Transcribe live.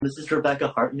This is Rebecca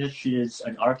Hartnett. She is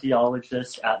an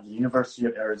archaeologist at the University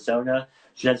of Arizona.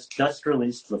 She has just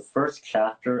released the first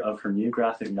chapter of her new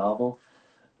graphic novel.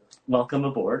 Welcome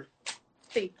aboard.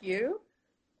 Thank you.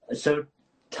 So,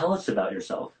 tell us about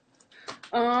yourself.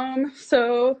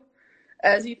 So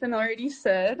as Ethan already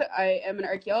said, I am an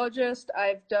archaeologist.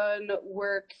 I've done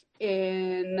work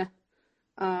in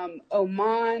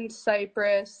Oman,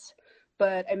 Cyprus,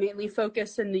 but I mainly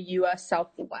focus in the U.S.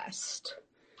 Southwest.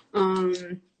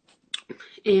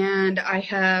 And I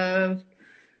have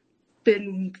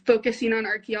been focusing on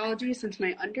archaeology since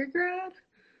my undergrad,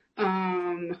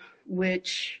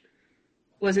 which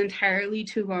was entirely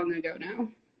too long ago now.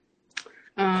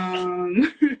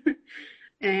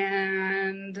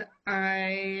 And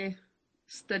I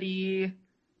study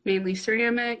mainly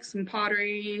ceramics and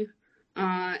pottery,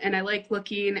 and I like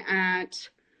looking at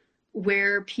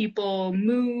where people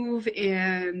move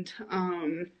and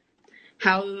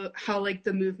how like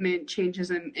the movement changes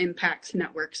and impacts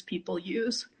networks people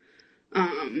use.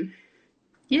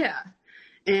 Yeah,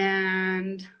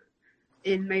 and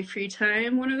in my free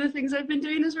time, one of the things I've been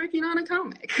doing is working on a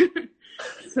comic.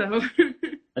 So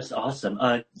That's awesome.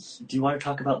 Do you want to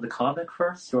talk about the comic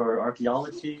first or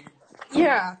archaeology?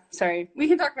 Yeah, sorry. We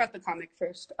can talk about the comic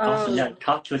first. Awesome. Yeah,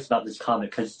 talk to us about this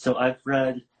comic because I've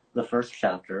read the first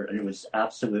chapter and it was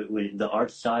absolutely the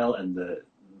art style and the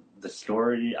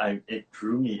story. It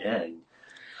drew me in.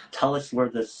 Tell us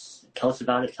about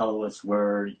it. Tell us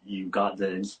where you got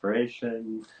the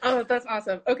inspiration. Oh, that's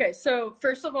awesome. Okay, so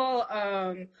first of all,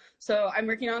 so I'm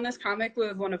working on this comic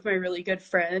with one of my really good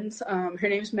friends. Her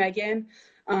name's Megan,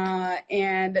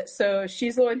 and so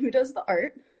she's the one who does the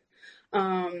art,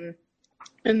 and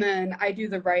then I do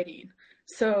the writing.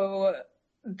 So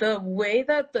the way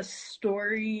that the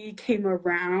story came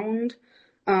around,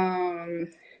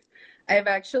 I've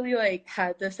actually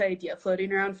had this idea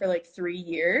floating around for 3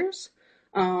 years.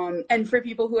 And for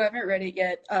people who haven't read it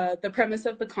yet, the premise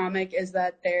of the comic is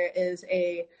that there is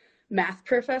a math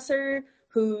professor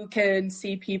who can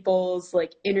see people's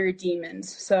inner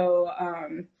demons. So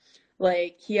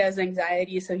he has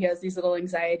anxiety, so he has these little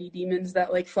anxiety demons that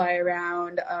fly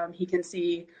around. He can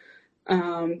see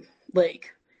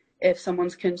if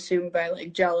someone's consumed by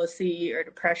jealousy or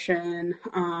depression.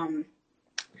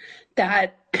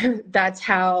 That's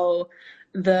how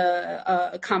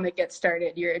the comic gets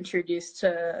started. You're introduced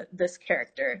to this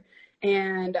character,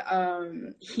 and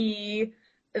he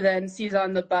then sees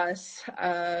on the bus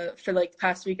for the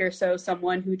past week or so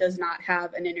someone who does not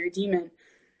have an inner demon,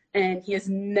 and he has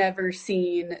never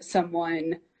seen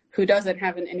someone who doesn't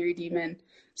have an inner demon.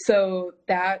 So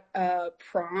that then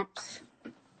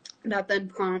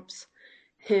prompts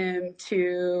him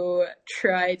to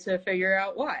try to figure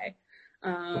out why,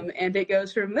 and it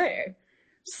goes from there.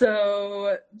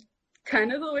 So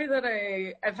kind of the way that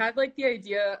I've had the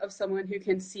idea of someone who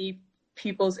can see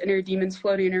people's inner demons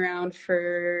floating around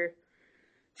for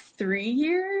 3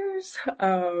 years.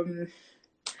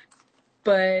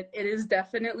 But it is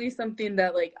definitely something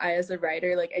that I, as a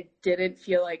writer, I didn't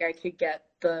feel like I could get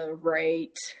the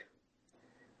right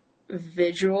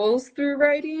visuals through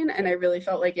writing, and I really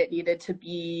felt like it needed to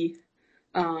be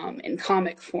in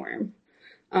comic form.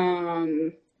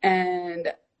 And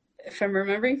if I'm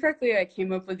remembering correctly, I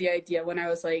came up with the idea when I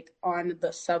was on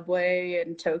the subway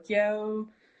in Tokyo.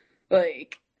 I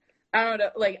don't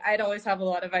know, I'd always have a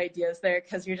lot of ideas there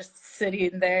because you're just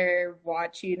sitting there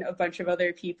watching a bunch of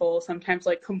other people, sometimes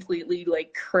completely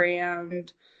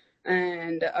crammed,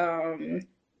 and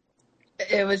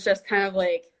it was just kind of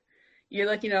you're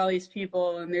looking at all these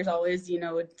people and there's always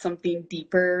something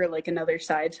deeper, another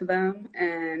side to them.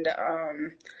 And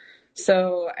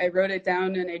so I wrote it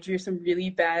down and I drew some really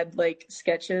bad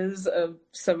sketches of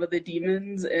some of the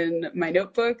demons in my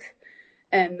notebook.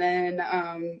 And then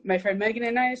my friend Megan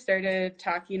and I started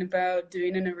talking about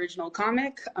doing an original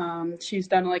comic. She's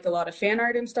done a lot of fan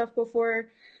art and stuff before.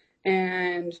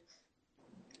 And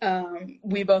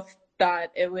we both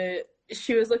thought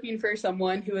she was looking for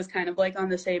someone who was kind of on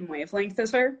the same wavelength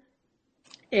as her.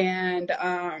 And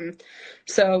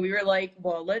so we were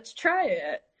well, let's try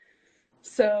it.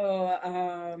 So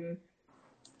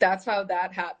that's how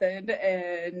that happened,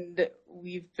 and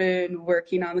we've been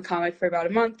working on the comic for about a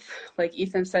month. Like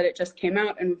Ethan said, it just came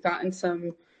out, and we've gotten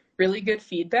some really good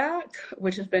feedback,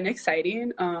 which has been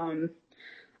exciting. For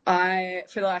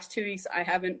the last 2 weeks, I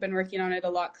haven't been working on it a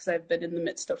lot because I've been in the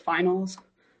midst of finals,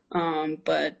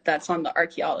 but that's on the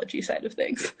archaeology side of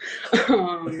things.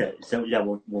 Okay, so yeah,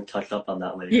 we'll touch up on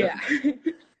that later. Yeah.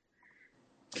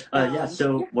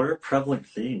 So what are prevalent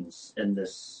themes in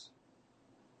this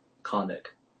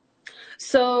comic?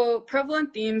 So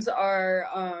prevalent themes are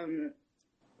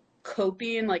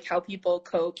coping, like how people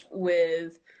cope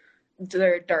with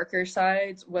their darker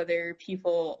sides, whether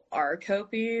people are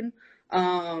coping,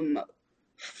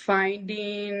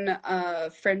 finding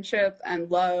friendship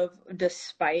and love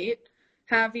despite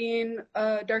having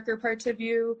darker parts of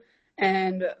you,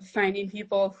 and finding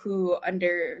people who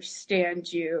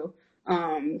understand you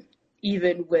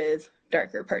even with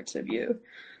darker parts of you.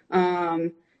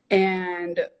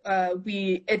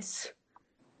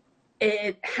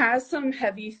 It has some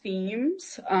heavy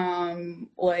themes,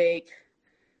 like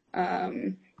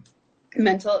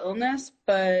mental illness,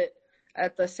 but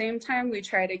at the same time, we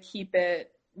try to keep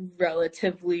it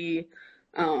relatively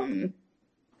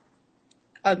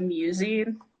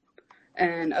amusing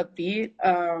and upbeat.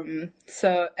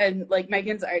 And like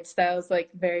Megan's art style is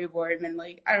like very warm and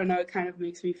like, I don't know, it kind of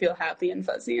makes me feel happy and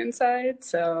fuzzy inside.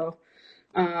 So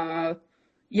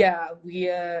yeah,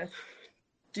 we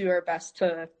do our best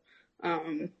to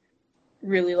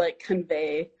really like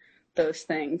convey those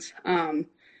things.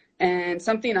 And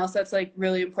something else that's like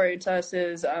really important to us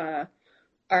is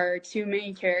our two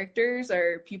main characters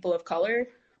are people of color.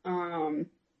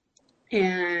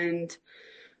 And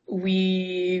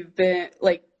we've been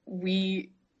like,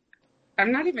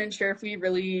 I'm not even sure if we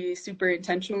really super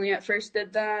intentionally at first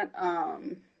did that.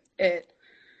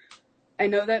 I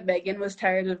know that Megan was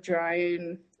tired of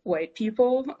drawing white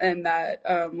people, and that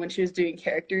when she was doing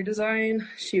character design,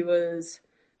 she was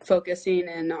focusing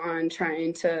in on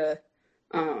trying to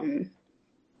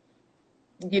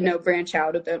branch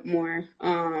out a bit more.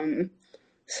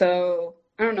 So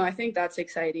I don't know, I think that's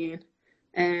exciting.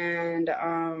 And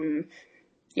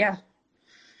yeah.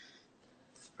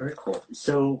 Very cool.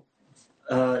 So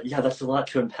that's a lot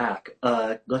to unpack.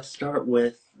 Let's start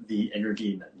with the inner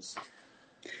demons.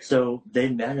 So they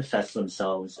manifest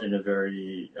themselves in a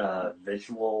very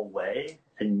visual way.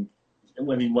 And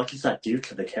I mean, what does that do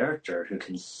to the character who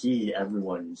can see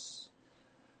everyone's,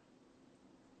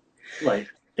 like,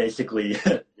 basically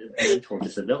mental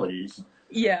disabilities?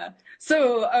 Yeah.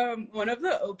 So one of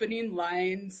the opening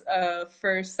lines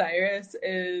for Cyrus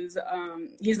is,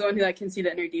 he's the one who like can see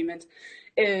the inner demons,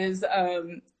 is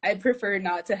I'd prefer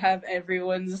not to have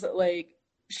everyone's like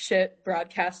shit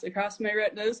broadcast across my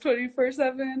retinas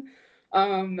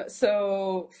 24/7.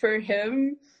 So for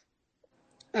him,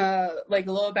 like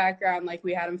a little background, like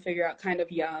we had him figure out kind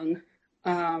of young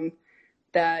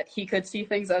that he could see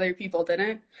things other people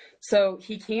didn't. So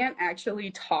he can't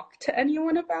actually talk to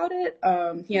anyone about it.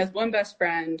 He has one best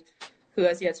friend who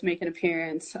has yet to make an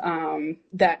appearance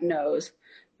that knows,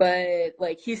 but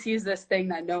like he sees this thing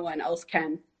that no one else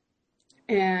can.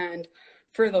 And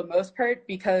for the most part,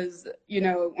 because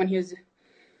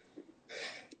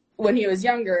when he was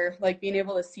younger, like being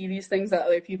able to see these things that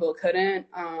other people couldn't,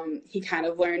 he kind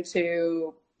of learned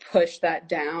to push that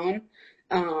down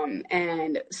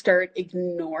and start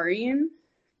ignoring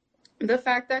the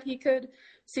fact that he could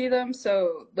see them.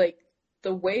 So like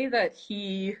the way that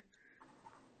he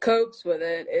copes with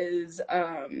it is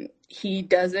he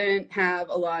doesn't have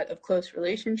a lot of close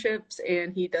relationships,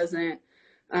 and he doesn't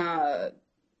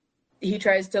he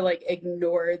tries to like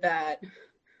ignore that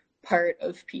part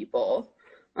of people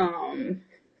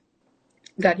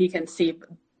that he can see,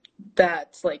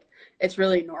 that's like it's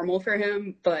really normal for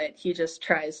him, but he just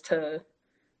tries to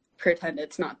pretend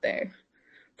it's not there.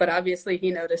 But obviously he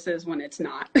notices when it's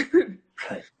not.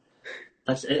 Right.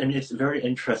 It's very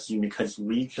interesting because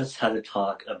we just had a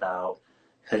talk about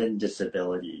hidden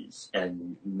disabilities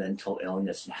and mental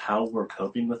illness and how we're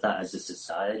coping with that as a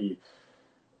society.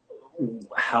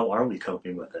 How are we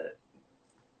coping with it?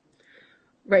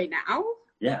 Right now?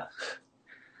 Yeah.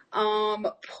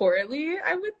 Poorly,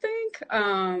 I would think.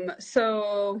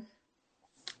 So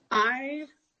I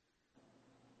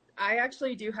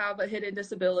actually do have a hidden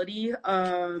disability.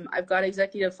 I've got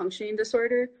executive functioning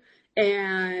disorder,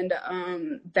 and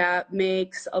that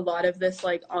makes a lot of this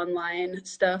like online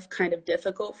stuff kind of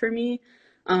difficult for me,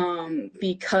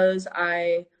 because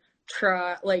I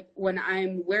try, like when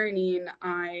I'm learning,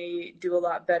 I do a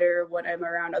lot better when I'm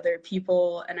around other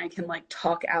people and I can like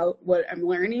talk out what I'm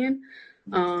learning.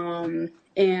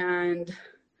 And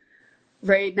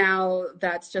right now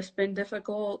that's just been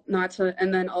difficult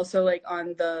and then also like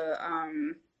on the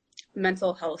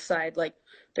mental health side, like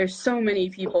there's so many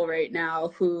people right now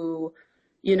who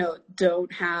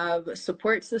don't have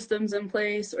support systems in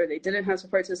place, or they didn't have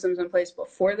support systems in place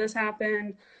before this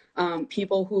happened.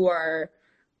 People who are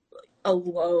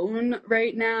alone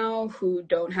right now, who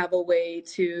don't have a way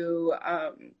to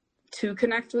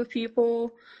connect with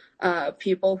people,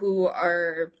 people who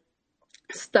are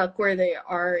stuck where they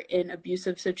are in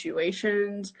abusive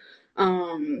situations,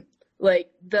 like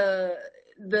the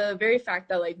very fact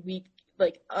that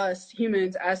like us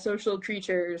humans as social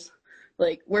creatures,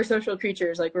 like we're social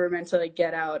creatures, like we're meant to like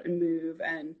get out and move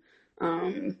and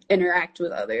interact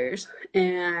with others.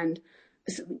 And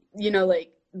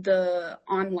like the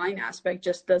online aspect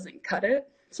just doesn't cut it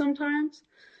sometimes.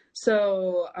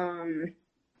 So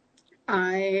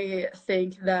I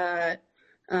think that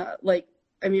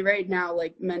right now,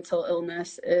 like mental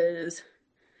illness is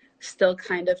still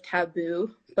kind of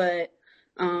taboo, but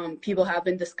people have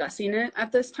been discussing it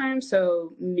at this time.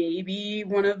 So maybe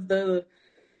one of the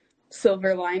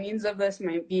silver linings of this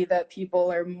might be that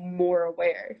people are more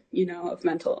aware, of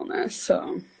mental illness.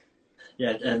 So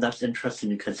yeah, and that's interesting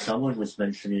because someone was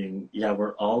mentioning, yeah,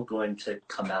 we're all going to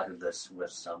come out of this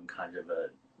with some kind of a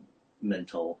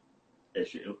mental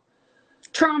issue.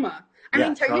 Trauma. I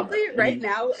mean, technically, trauma. right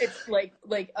now it's like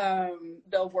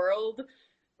the world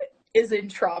is in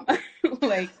trauma.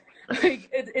 like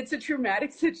it's a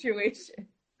traumatic situation.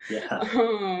 Yeah.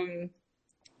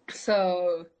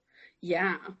 So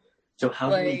yeah. So how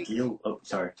do we deal? Oh,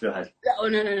 sorry. Go ahead. Oh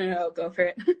no, go for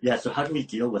it. Yeah. So how do we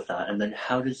deal with that? And then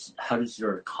how does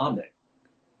your comic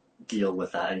deal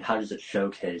with that? And how does it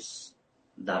showcase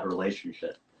that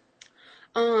relationship?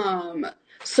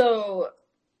 So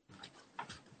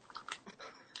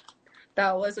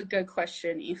that was a good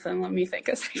question, Ethan. Let me think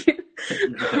a second.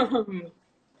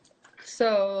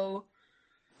 So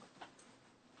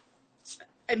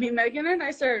I mean, Megan and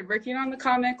I started working on the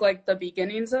comic, like the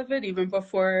beginnings of it, even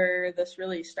before this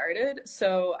really started.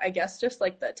 So I guess just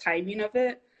like the timing of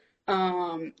it,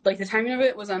 the timing of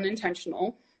it was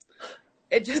unintentional.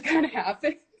 It just kind of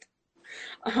happened.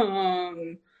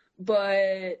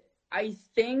 But I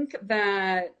think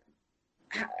that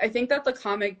the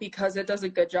comic, because it does a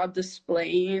good job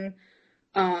displaying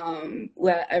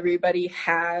that everybody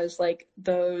has like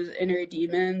those inner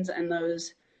demons and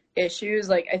those issues,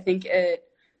 like I think it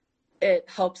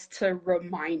helps to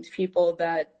remind people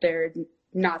that they're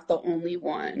not the only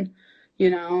one,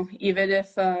 even if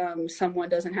someone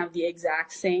doesn't have the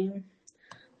exact same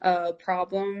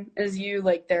problem as you,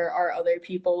 like there are other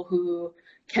people who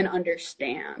can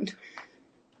understand.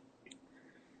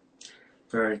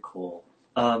 Very cool.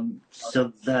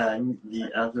 So then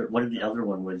one of the other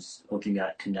one was looking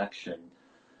at connection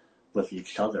with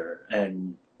each other,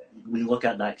 and we look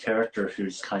at that character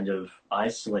who's kind of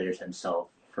isolated himself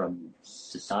from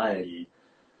society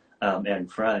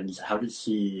and friends. How does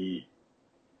he,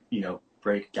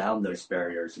 break down those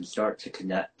barriers and start to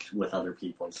connect with other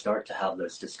people and start to have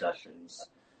those discussions?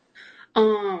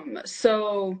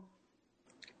 So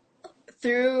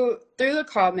through the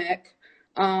comic,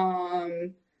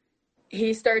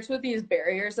 he starts with these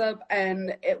barriers up,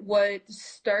 and what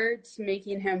starts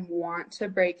making him want to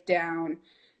break down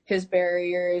his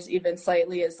barriers even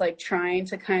slightly is like trying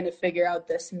to kind of figure out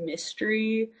this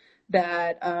mystery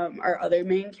that our other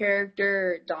main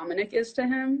character Dominic is to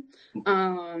him.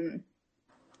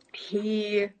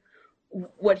 He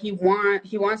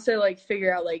wants to like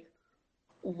figure out like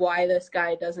why this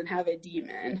guy doesn't have a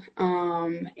demon,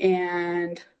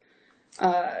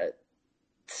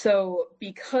 so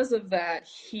because of that,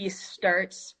 he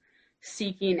starts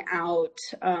seeking out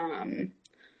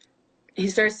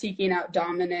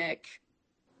Dominic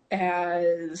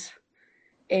as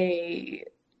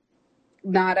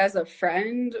not as a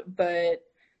friend, but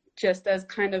just as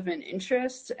kind of an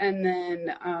interest. And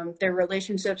then their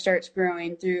relationship starts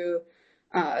growing through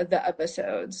the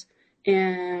episodes.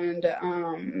 And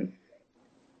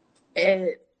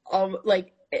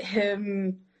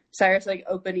Cyrus like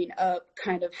opening up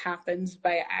kind of happens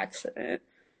by accident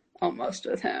almost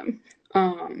with him.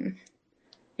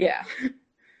 Yeah.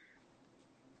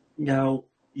 Now,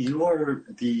 you're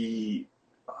the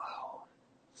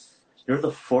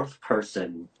fourth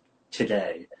person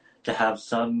today to have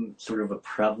some sort of a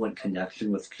prevalent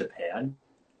connection with Japan.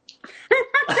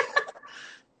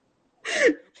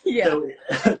 Yeah.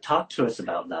 So, talk to us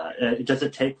about that. Does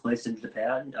it take place in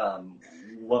Japan?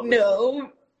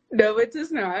 No, it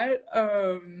does not.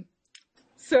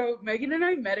 So Megan and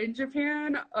I met in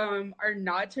Japan. Our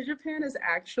nod to Japan is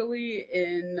actually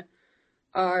in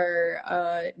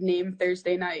our name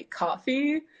Thursday Night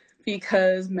Coffee,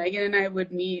 because Megan and I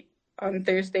would meet on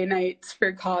Thursday nights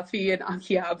for coffee in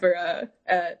Akihabara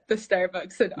at the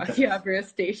Starbucks at Akihabara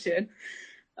Station.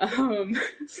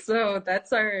 So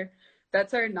that's our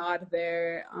nod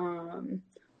there.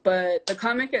 But the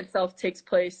comic itself takes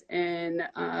place in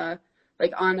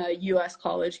on a U.S.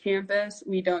 college campus.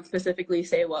 We don't specifically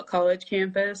say what college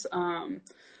campus,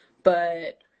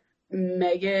 but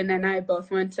Megan and I both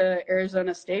went to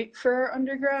Arizona State for our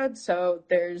undergrad, so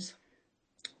there's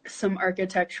some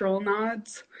architectural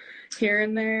nods here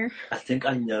and there. I think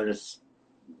I noticed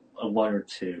one or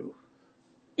two.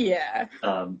 Yeah.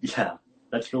 Yeah,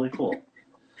 that's really cool.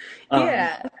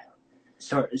 Yeah.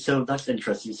 So that's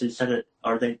interesting. So you said it.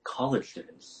 Are they college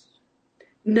students?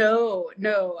 No.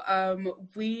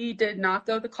 We did not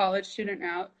go the college student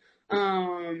route.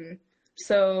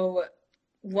 So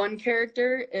one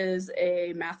character is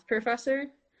a math professor,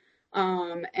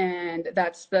 and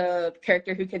that's the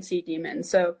character who can see demons.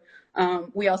 So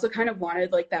we also kind of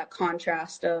wanted like that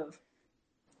contrast of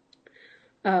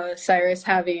Cyrus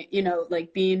having,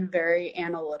 like being very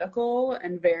analytical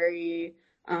and very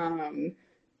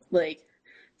like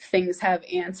things have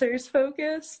answers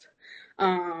focused.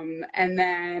 And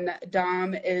then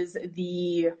Dom is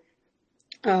the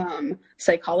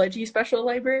psychology special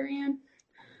librarian.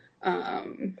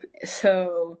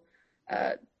 So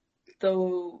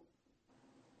though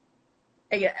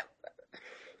again,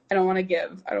 I don't want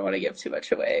to give too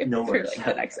much away No for worries. like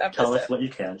the next episode. Tell us what you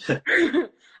can.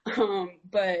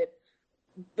 But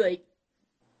like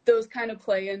those kind of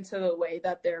play into the way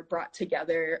that they're brought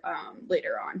together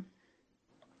later on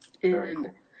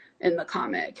in the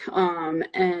comic,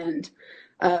 and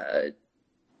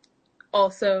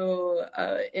also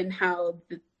in how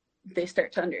they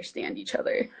start to understand each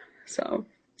other. So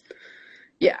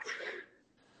yeah.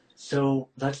 So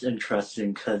that's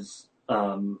interesting because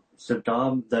so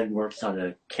Dom then works on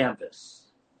a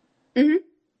campus. Mm-hmm.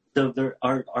 So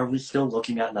are we still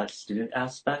looking at that student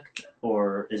aspect,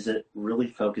 or is it really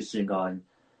focusing on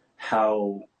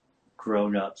how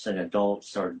grown-ups and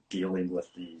adults are dealing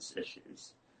with these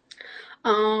issues?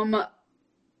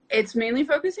 It's mainly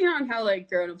focusing on how like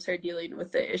grown-ups are dealing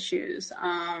with the issues.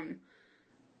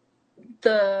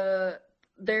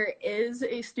 There is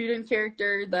a student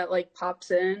character that like pops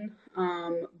in,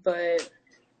 but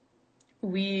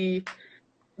we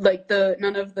like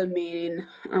none of the main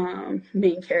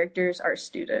characters are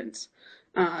students.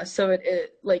 So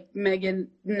it like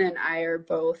Megan and I are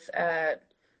both at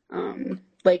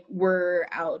like we're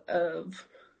out of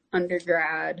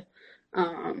undergrad,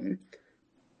 and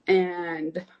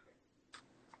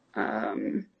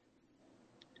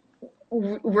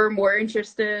we're more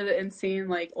interested in seeing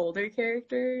like older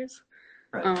characters,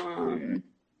 Right.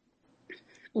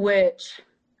 Which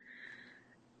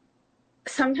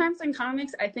sometimes in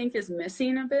comics I think is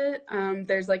missing a bit.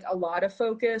 There's like a lot of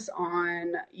focus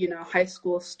on high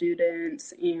school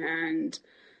students and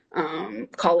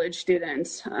college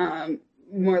students,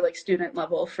 more like student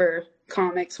level for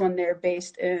comics when they're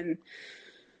based in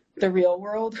the real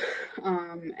world,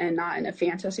 and not in a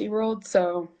fantasy world.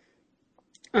 So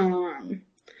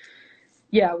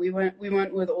yeah, we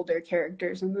went with older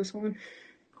characters in this one.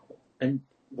 And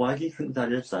why do you think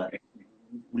that is, that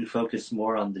we focus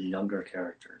more on the younger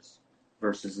characters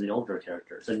versus the older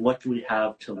characters? And what do we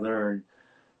have to learn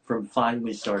from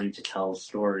finally starting to tell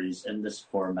stories in this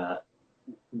format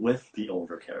with the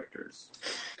older characters?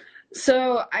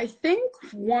 So I think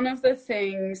one of the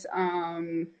things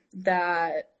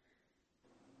that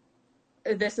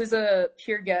this is a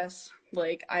pure guess,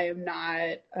 like I am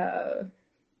not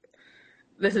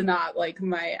this is not like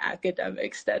my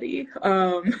academic study,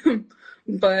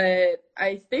 but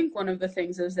I think one of the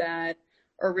things is that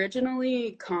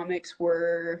originally comics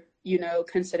were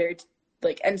considered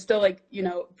like, and still like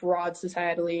broad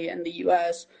societally in the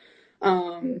US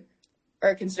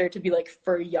are considered to be like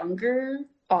for younger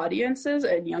audiences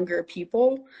and younger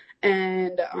people.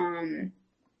 And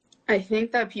I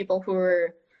think that people who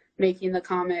are making the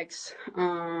comics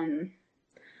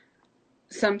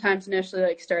sometimes initially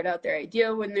like start out their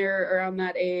idea when they're around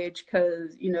that age,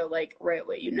 because like write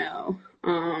what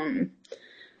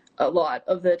a lot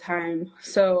of the time.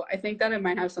 So I think that it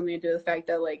might have something to do with the fact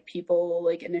that like people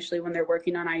like initially when they're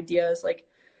working on ideas, like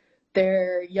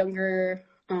they're younger,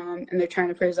 and they're trying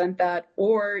to present that,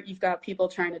 or you've got people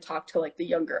trying to talk to like the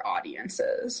younger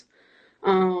audiences.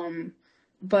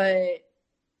 But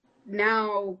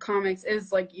now comics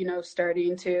is like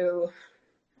starting to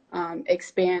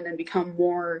expand and become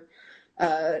more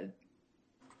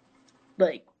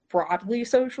like broadly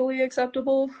socially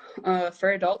acceptable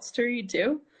for adults to read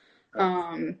too.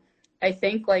 I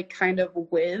think like kind of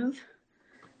with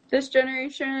this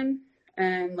generation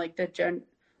and like the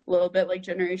little bit like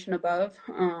generation above.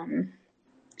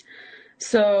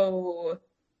 So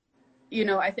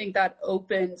I think that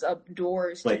opens up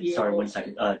doors. Wait, sorry, 1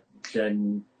 second.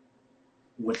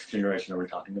 Which generation are we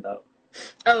talking about?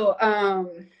 Oh, I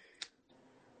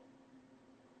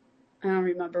don't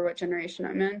remember what generation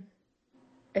I'm in.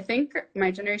 I think my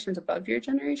generation's above your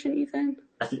generation, Ethan.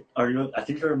 I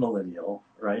think you're a millennial,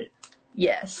 right?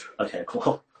 Yes. Okay,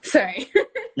 cool. Sorry.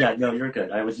 Yeah, no, you're good.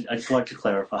 I just wanted to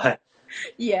clarify.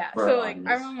 Yeah. So like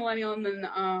I'm a millennial, and then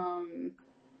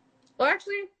well,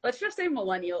 actually, let's just say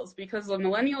millennials, because the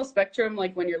millennial spectrum,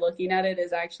 like when you're looking at it,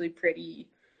 is actually pretty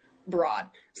broad.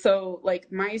 So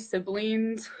like my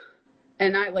siblings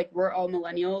and I, like, we're all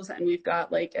millennials, and we've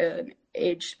got like an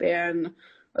age span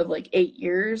of like 8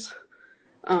 years.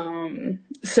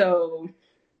 So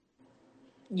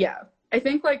yeah, I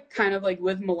think like kind of like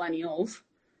with millennials,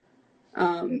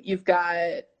 you've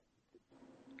got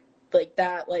like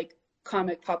that like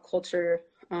comic pop culture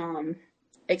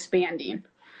expanding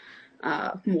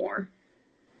more.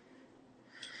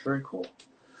 Very cool.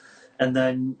 And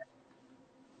then,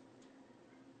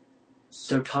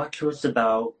 so talk to us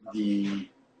about the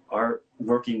art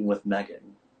working with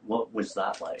Megan. What was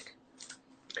that like?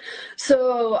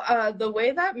 So the way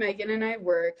that Megan and I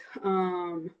work,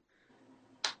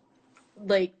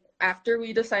 like after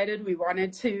we decided we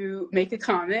wanted to make a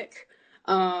comic,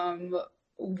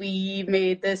 we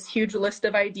made this huge list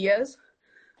of ideas,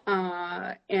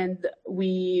 and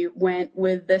we went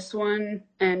with this one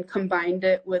and combined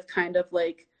it with kind of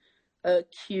like a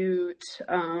cute,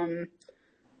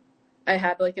 I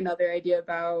had like another idea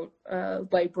about a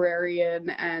librarian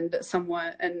and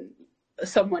someone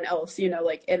else, you know,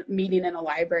 like meeting in a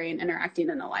library and interacting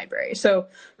in a library. So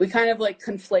we kind of like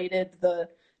conflated the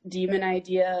demon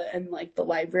idea and like the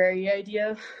library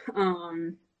idea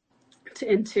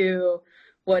into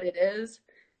what it is.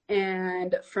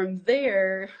 And from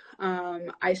there,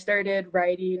 I started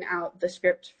writing out the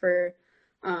script for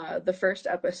the first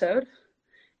episode.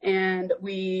 And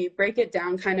we break it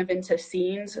down kind of into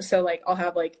scenes. So like I'll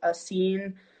have like a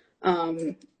scene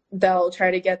that I'll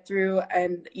try to get through,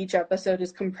 and each episode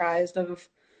is comprised of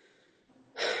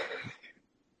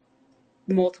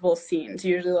multiple scenes,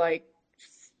 usually like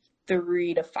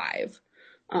 3 to 5,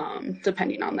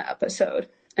 depending on the episode,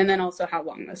 and then also how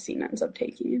long the scene ends up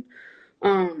taking.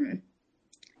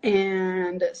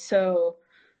 And so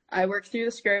I worked through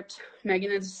the script.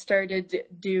 Megan had started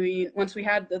doing, once we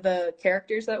had the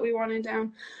characters that we wanted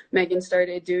down, Megan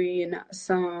started doing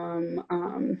some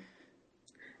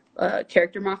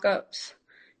character mock-ups.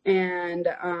 And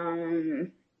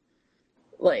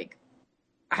like,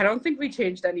 I don't think we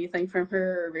changed anything from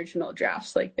her original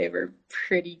drafts. Like, they were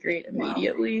pretty great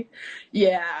immediately. Wow.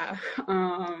 Yeah.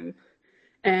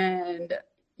 And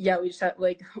yeah, we just had,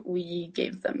 like, we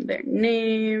gave them their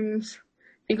names.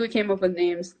 I think we came up with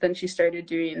names. Then she started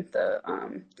doing the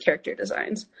character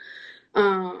designs.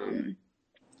 And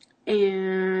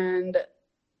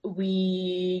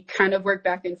we kind of work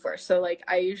back and forth. So, like,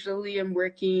 I usually am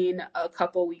working a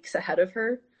couple weeks ahead of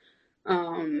her.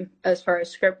 As far as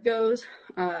script goes,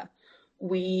 I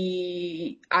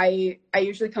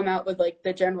usually come out with like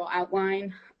the general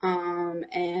outline,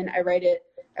 and I write it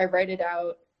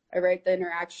out. I write the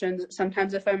interactions.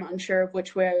 Sometimes if I'm unsure of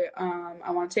which way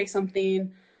I want to take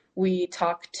something, I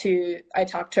talk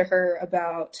to her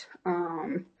about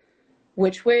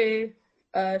which way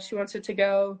she wants it to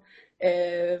go.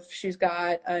 If she's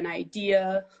got an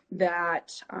idea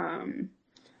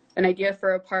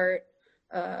for a part,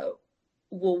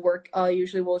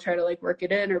 we'll try to like work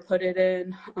it in or put it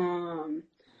in.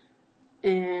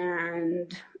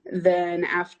 And then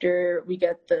after we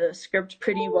get the script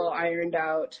pretty well ironed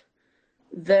out,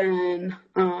 then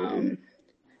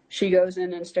she goes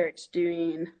in and starts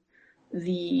doing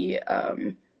the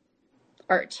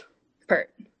art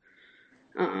part.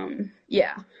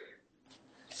 Yeah.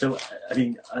 So, I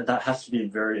mean, that has to be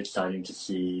very exciting to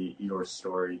see your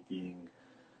story being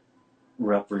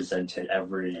represented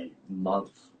every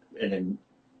month in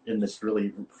this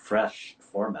really fresh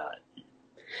format.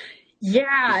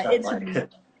 Yeah,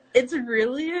 it's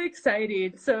really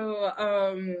exciting. So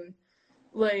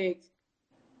like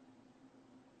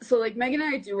Megan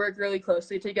and I do work really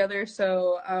closely together,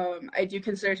 so I do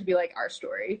consider it to be like our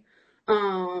story.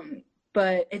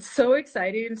 But it's so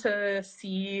exciting to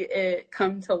see it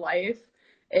come to life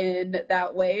in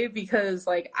that way, because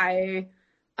like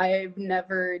I've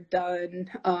never done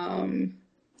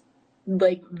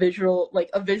like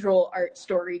a visual art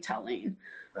storytelling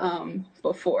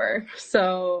before.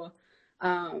 So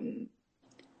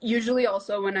usually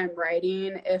also when I'm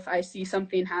writing, if I see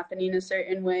something happening a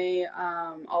certain way,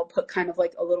 I'll put kind of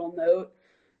like a little note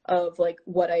of like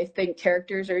what I think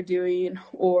characters are doing,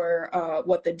 or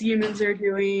what the demons are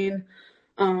doing,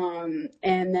 and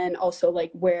then also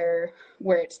like where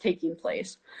it's taking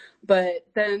place. But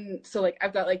then, so like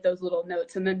I've got like those little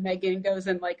notes, and then Megan goes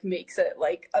and like makes it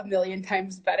like a million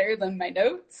times better than my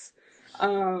notes,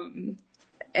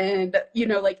 and you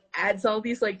know, like adds all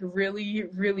these like really,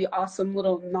 really awesome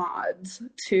little nods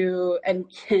to, and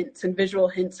hints and visual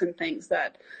hints and things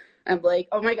that I'm like,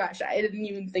 oh my gosh, I didn't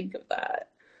even think of that.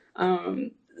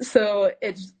 So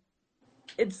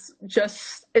it's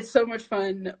so much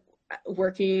fun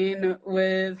working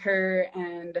with her,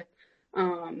 and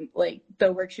like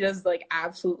the work she does is like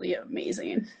absolutely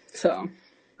amazing. So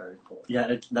Very cool.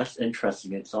 Yeah, that's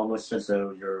interesting. It's almost as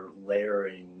though you're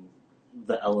layering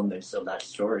the elements of that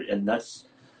story, and that's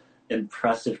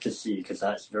impressive to see because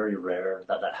that's very rare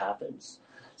that that happens.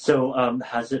 So,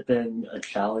 has it been a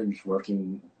challenge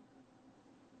working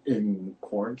in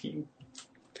quarantine?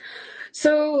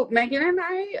 so Megan and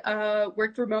I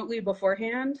worked remotely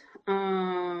beforehand.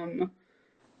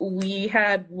 We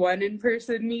had one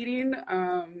in-person meeting.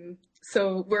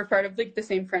 So we're part of like the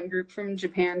same friend group from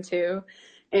Japan too,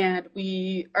 and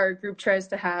our group tries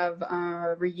to have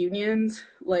reunions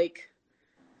like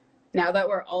now that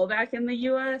we're all back in the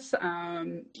US.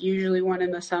 Usually one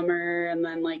in the summer and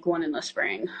then like one in the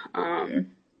spring,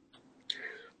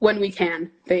 when we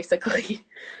can, basically.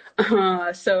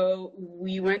 So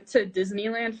we went to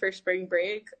Disneyland for spring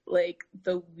break like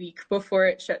the week before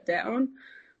it shut down.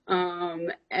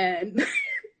 And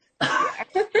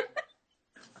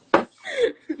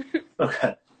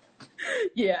Okay.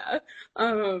 yeah.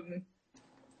 And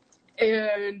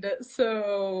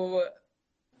so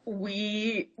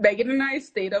Megan and I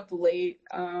stayed up late,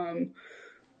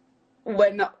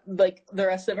 when like the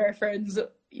rest of our friends,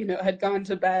 had gone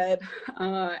to bed,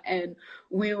 and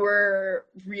we were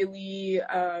really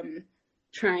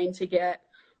trying to get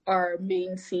our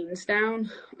main scenes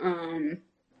down.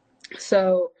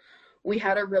 So we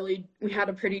had a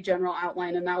pretty general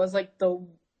outline, and that was like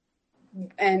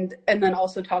and then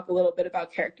also talk a little bit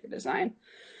about character design.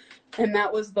 And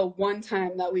that was the one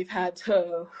time that we've had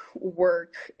to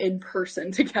work in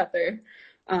person together.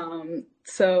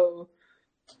 So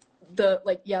the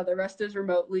rest is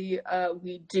remotely.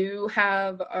 We do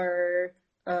have our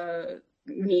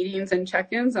meetings and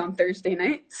check-ins on Thursday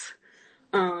nights.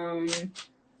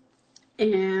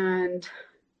 And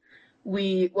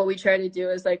what we try to do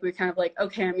is like, we're kind of like,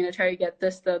 okay, I'm going to try to get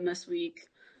this done this week.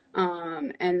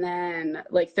 And then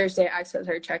like Thursday acts as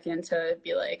our check-in to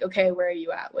be like, okay, where are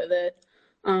you at with it?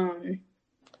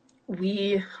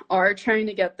 We are trying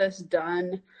to get this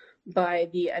done by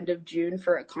the end of June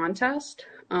for a contest.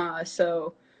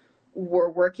 So we're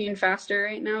working faster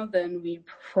right now than we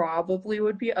probably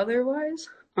would be otherwise.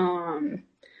 And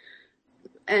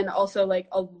also like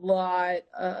a lot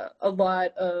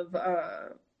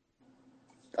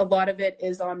of it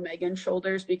is on Megan's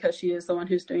shoulders because she is the one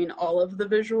who's doing all of the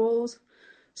visuals.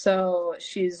 So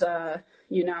she's,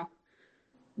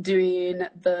 doing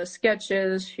the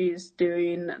sketches, she's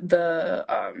doing the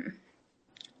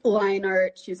line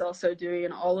art, she's also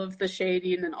doing all of the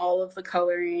shading and all of the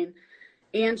coloring,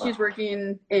 and she's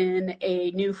working in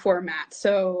a new format.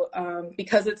 So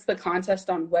because it's the contest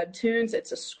on Webtoons,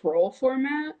 it's a scroll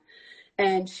format.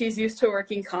 And she's used to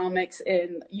working comics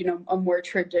in, a more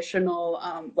traditional,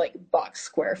 like box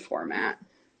square format.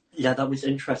 Yeah, that was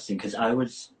interesting because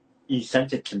you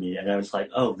sent it to me and I was like,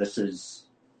 oh,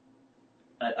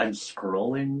 I'm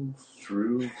scrolling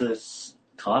through this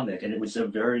comic and it was a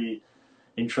very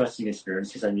interesting experience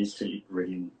because I'm used to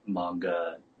reading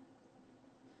manga,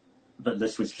 but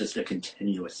this was just a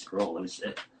continuous scroll.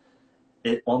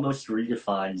 It almost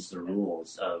redefines the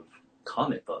rules of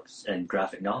comic books and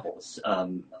graphic novels.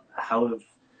 How have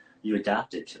you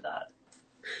adapted to that?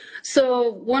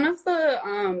 So one of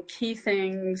the key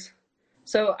things,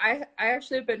 so I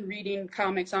actually have been reading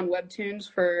comics on Webtoons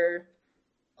for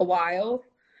a while.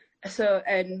 So,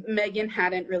 and Megan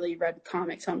hadn't really read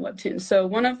comics on Webtoons. So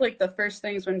one of like the first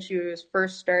things when she was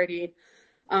first starting,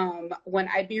 when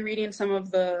I'd be reading some of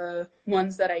the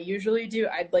ones that I usually do,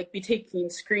 I'd like be taking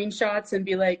screenshots and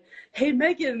be like, hey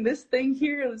Megan, this thing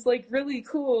here is like really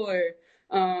cool, or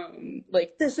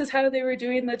like this is how they were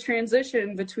doing the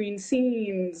transition between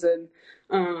scenes, and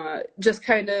just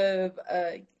kind of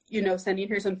sending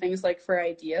her some things like for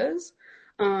ideas.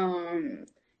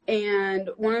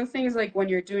 And one of the things like when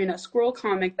you're doing a scroll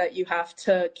comic that you have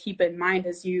to keep in mind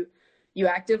is you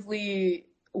actively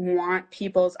want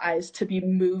people's eyes to be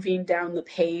moving down the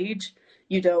page.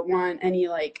 You don't want any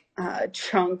like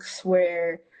chunks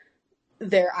where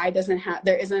there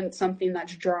isn't something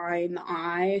that's drawing the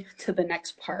eye to the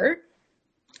next part.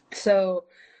 So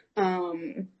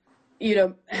having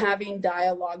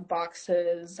dialogue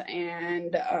boxes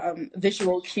and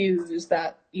visual cues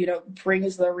that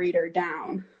brings the reader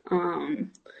down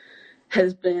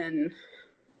has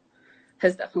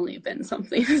definitely been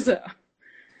something. So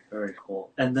Very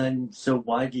cool. And then, so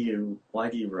why do you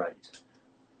write?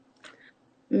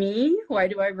 Me? Why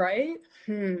do I write?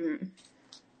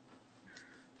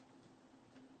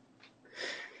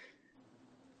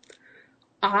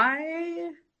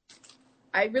 I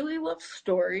really love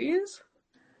stories.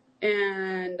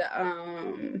 and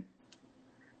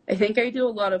I think I do a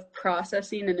lot of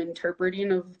processing and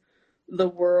interpreting of the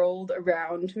world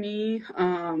around me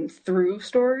through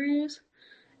stories.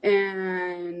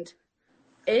 And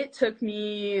it took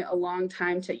me a long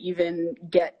time to even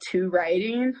get to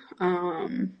writing.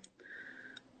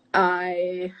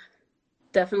 I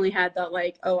definitely had that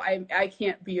like, oh, I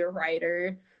can't be a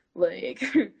writer like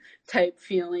type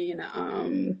feeling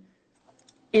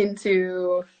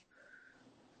into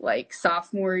like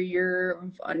sophomore year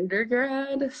of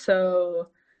undergrad. So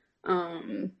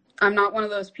I'm not one of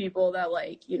those people that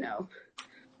like, you know,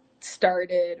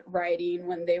 started writing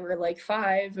when they were like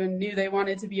 5 and knew they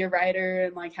wanted to be a writer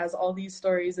and like has all these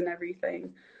stories and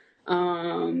everything.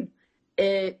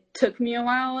 It took me a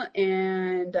while,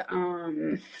 and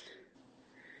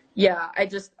yeah, I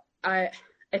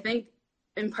think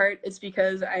in part it's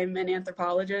because I'm an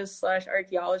anthropologist slash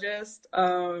archaeologist.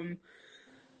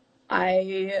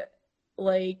 I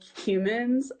like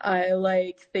humans. I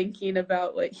like thinking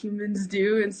about what humans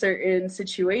do in certain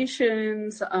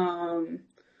situations.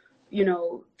 You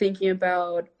know, thinking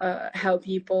about how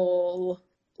people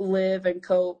live and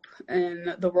cope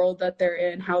in the world that they're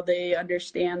in, how they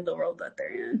understand the world that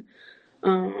they're in.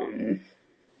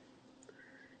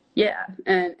 Yeah,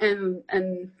 and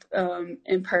in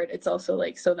part it's also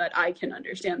like so that I can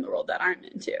understand the world that I'm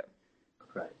in too.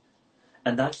 Right.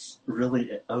 And that's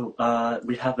really it.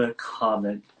 We have a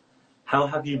comment. How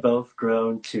have you both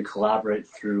grown to collaborate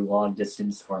through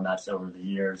long-distance formats over the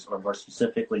years, or more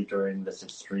specifically during this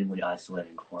extremely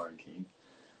isolating quarantine?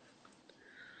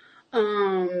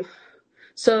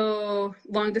 So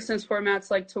long-distance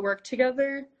formats like to work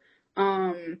together.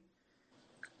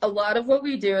 A lot of what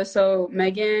we do is, so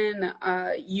Megan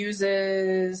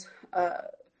uses,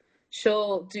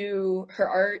 she'll do her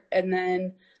art and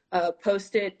then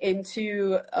post it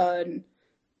into a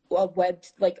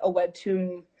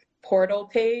webtoon portal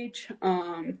page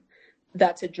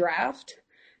that's a draft,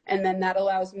 and then that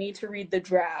allows me to read the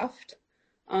draft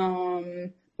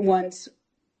once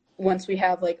we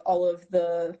have like all of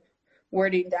the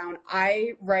wording down.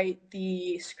 I write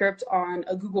the script on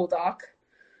a Google Doc,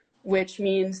 which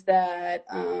means that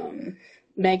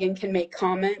Megan can make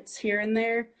comments here and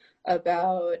there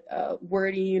about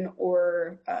wording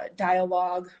or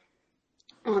dialogue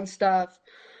on stuff.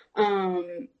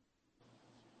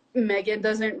 Megan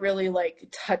doesn't really like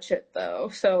touch it though.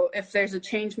 So if there's a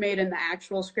change made in the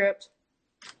actual script,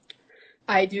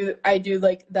 I do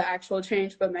like the actual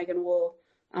change, but Megan will,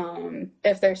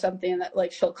 if there's something that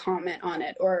like she'll comment on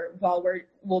it, or while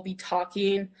we'll be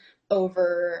talking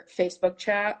over Facebook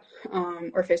chat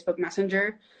or Facebook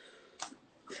Messenger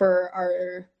for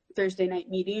our Thursday night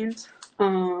meetings.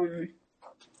 And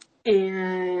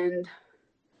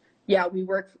yeah, we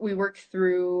work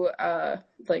through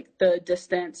like the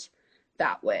distance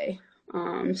that way.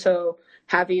 So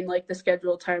having like the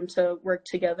scheduled time to work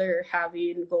together,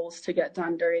 having goals to get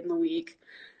done during the week.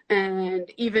 And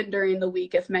even during the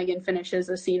week, if Megan finishes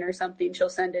a scene or something, she'll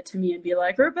send it to me and be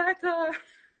like, Rebecca.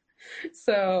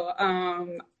 So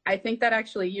I think that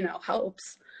actually, you know,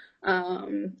 helps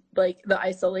like the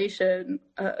isolation,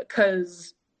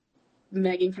 because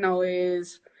Megan can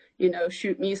always, you know,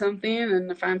 shoot me something,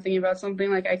 and if I'm thinking about something,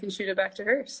 like I can shoot it back to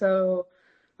her. So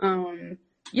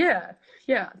yeah,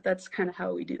 that's kind of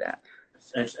how we do that.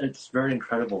 It's very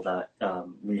incredible that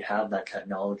we have that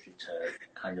technology to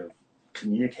kind of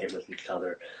communicate with each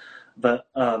other. But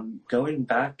going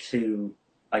back to,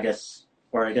 I guess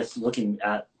looking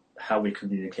at how we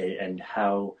communicate and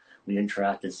how we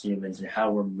interact as humans and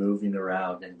how we're moving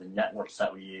around and the networks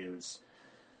that we use,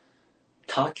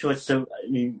 talk to us. So, I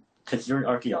mean, because you're an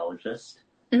archaeologist,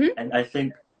 mm-hmm. and I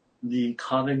think the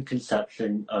common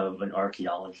conception of an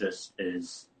archaeologist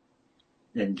is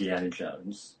Indiana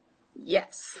Jones.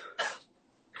 Yes.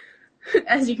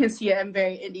 As you can see, I'm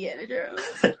very Indiana Jones.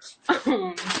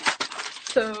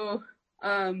 So,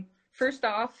 first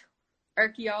off,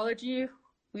 archaeology,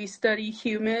 we study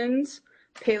humans.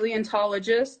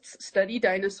 Paleontologists study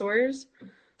dinosaurs.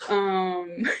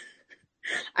 I'm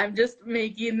just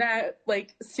making that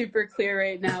like super clear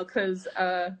right now, because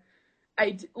I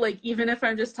like, even if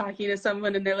I'm just talking to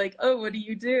someone and they're like, oh, what do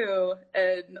you do?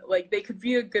 And like they could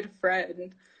be a good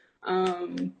friend.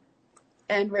 And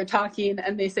we're talking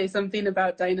and they say something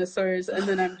about dinosaurs, and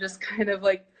then I'm just kind of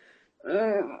like,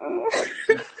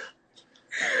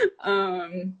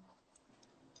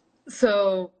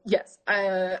 so yes,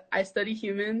 I study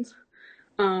humans,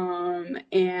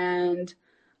 and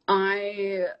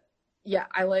I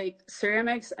like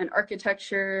ceramics and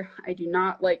architecture. I do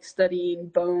not like studying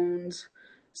bones,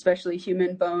 especially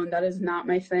human bone. That is not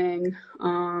my thing.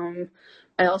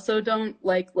 I also don't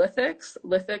like lithics.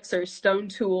 Lithics are stone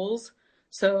tools,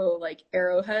 so like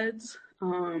arrowheads,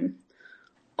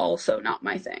 also not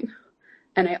my thing.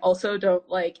 And I also don't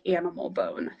like animal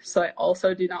bone, so I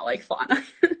also do not like fauna.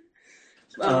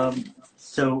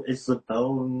 So is the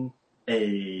bone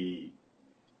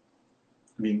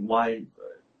why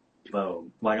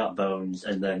bone? Why not bones?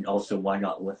 And then also, why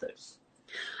not lithics?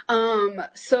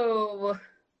 So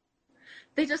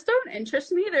they just don't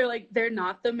interest me. They're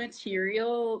not the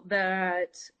material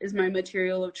that is my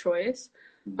material of choice.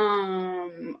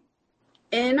 In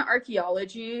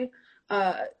archaeology,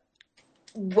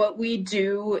 what we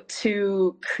do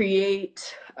to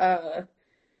create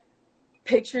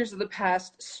pictures of the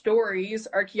past, stories,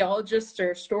 archaeologists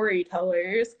are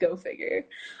storytellers, go figure,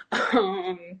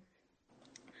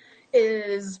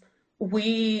 is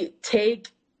we take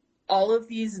all of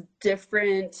these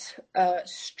different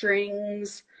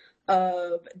strings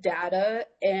of data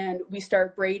and we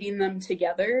start braiding them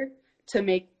together to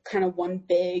make kind of one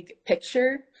big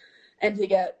picture and to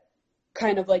get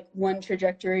kind of like one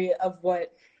trajectory of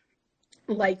what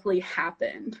likely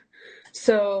happened.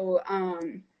 So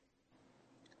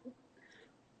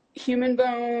human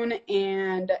bone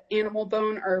and animal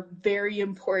bone are very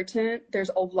important.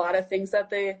 There's a lot of things that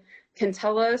they can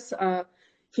tell us.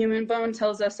 Human bone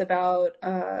tells us about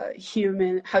how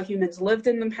humans lived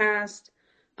in the past,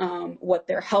 what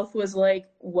their health was like,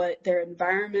 what their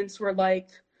environments were like,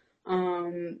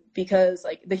 because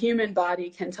like the human body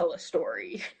can tell a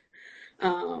story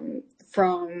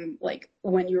from like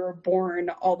when you were born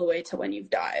all the way to when you've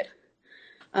died.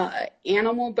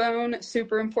 Animal bone,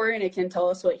 super important. It can tell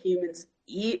us what humans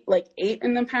ate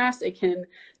in the past. It can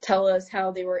tell us how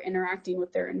they were interacting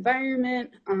with their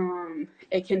environment.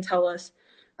 It can tell us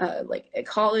like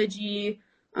ecology.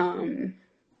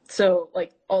 So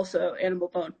like also animal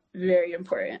bone, very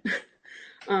important.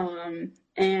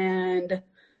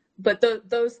 But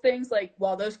those things, like,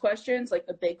 while those questions, like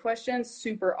the big questions,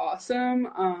 super awesome.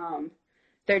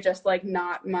 They're just like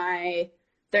not my,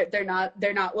 they're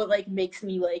not what like makes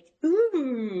me like,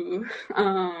 ooh,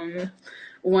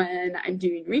 when I'm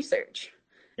doing research.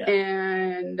 Yeah.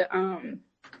 And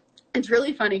it's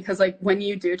really funny because like when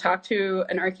you do talk to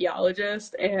an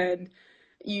archaeologist and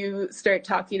you start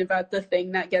talking about the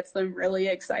thing that gets them really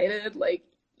excited, like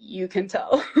you can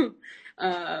tell.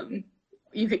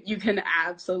 You can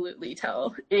absolutely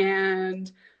tell.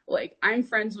 And like I'm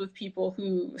friends with people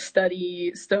who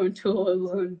study stone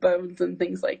tools and bones and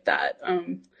things like that.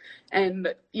 And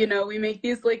you know, we make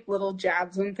these like little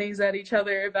jabs and things at each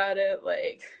other about it,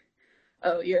 like,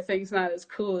 oh, your thing's not as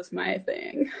cool as my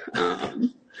thing.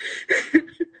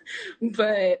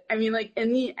 But I mean, like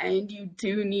in the end, you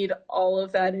do need all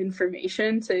of that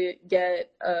information to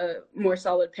get a more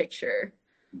solid picture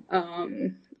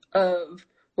of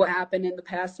what happened in the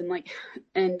past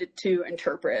and to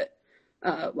interpret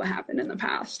what happened in the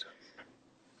past.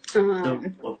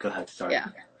 Go ahead. Sorry. Yeah.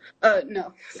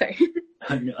 No, sorry.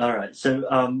 All right.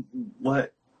 So,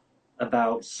 what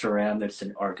about ceramics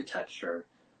and architecture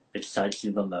excites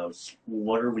you the most?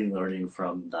 What are we learning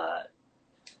from that?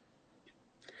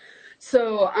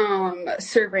 So,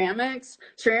 ceramics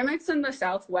in the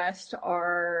Southwest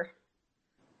are,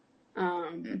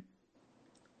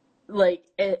 like,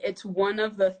 it's one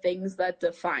of the things that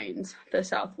defines the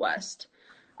Southwest.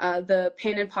 The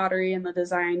painted pottery and the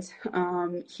designs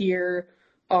here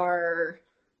are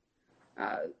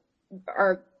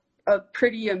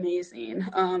pretty amazing.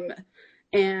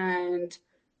 And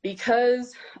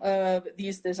because of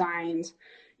these designs,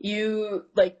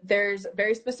 there's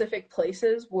very specific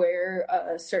places where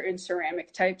certain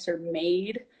ceramic types are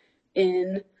made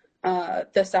in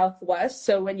the Southwest.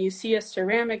 So when you see a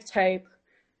ceramic type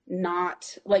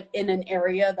not like in an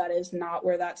area that is not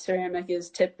where that ceramic is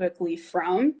typically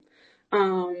from,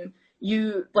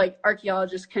 you like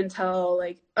archaeologists can tell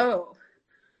like, oh,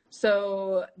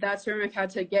 so that ceramic had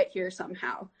to get here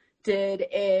somehow. Did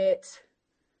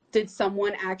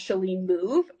someone actually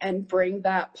move and bring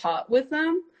that pot with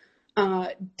them?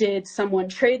 Did someone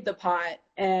trade the pot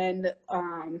and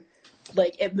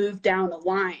like it moved down a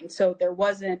line, so there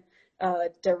wasn't a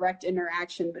direct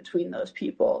interaction between those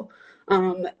people?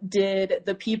 Did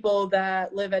the people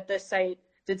that live at this site,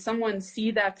 did someone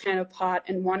see that kind of pot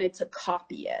and wanted to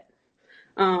copy it?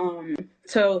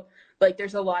 So like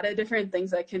there's a lot of different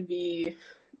things that can be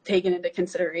taken into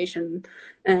consideration,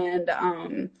 and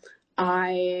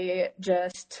I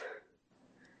just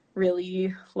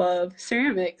really love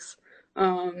ceramics.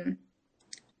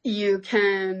 You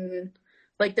can,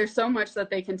 like, there's so much that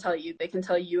they can tell you. They can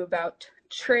tell you about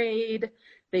trade.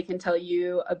 They can tell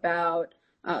you about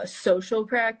social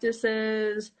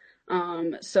practices.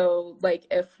 So like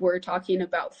if we're talking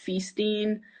about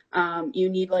feasting, you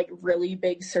need like really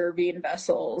big serving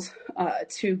vessels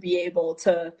to be able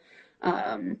to,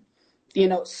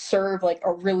 serve like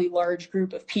a really large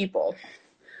group of people.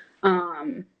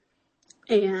 And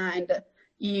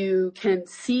you can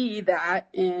see that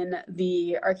in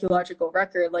the archaeological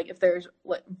record, like if there's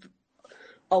like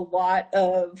a lot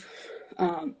of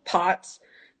pots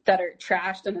that are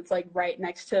trashed and it's like right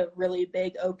next to really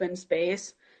big open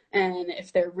space, and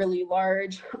if they're really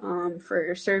large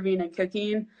for serving and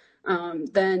cooking,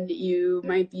 then you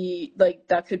might be like,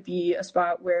 that could be a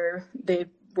spot where they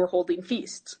were holding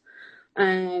feasts.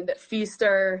 And feasts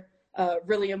are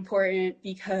really important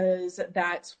because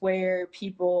that's where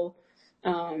people,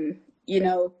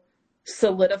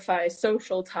 solidify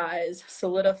social ties,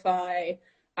 solidify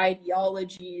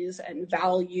ideologies and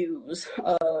values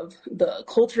of the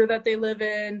culture that they live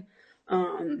in.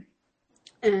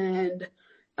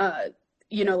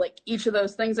 Like each of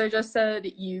those things I just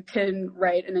said, you can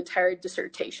write an entire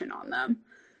dissertation on them.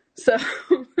 So,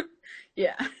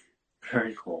 yeah.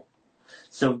 Very cool.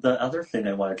 So the other thing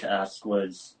I wanted to ask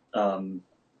was,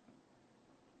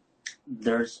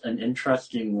 there's an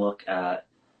interesting look at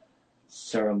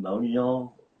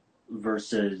ceremonial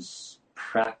versus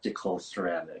practical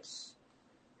ceramics.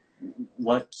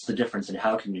 What's the difference and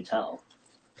how can you tell?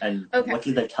 And what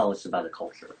do they tell us about a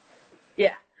culture?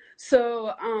 Yeah.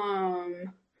 So,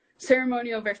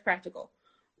 ceremonial versus practical.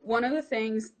 One of the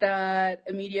things that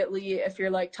immediately, if you're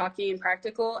like talking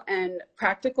practical, and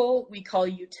practical we call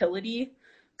utility,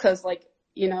 because like,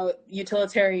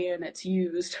 utilitarian, it's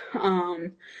used.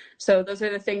 So those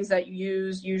are the things that you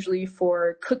use usually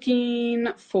for cooking,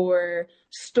 for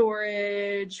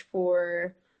storage,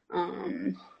 for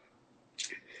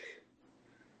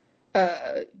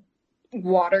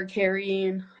water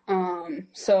carrying.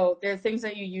 So they're things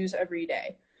that you use every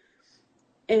day.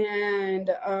 And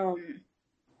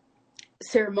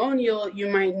ceremonial, you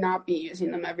might not be using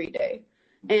them every day.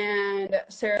 And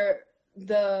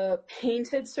the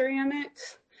painted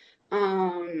ceramics,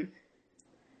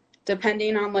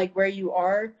 depending on like where you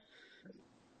are,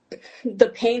 the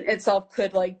paint itself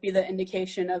could like be the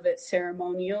indication of its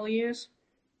ceremonial use.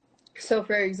 So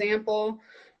for example,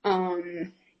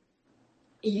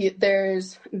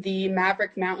 there's the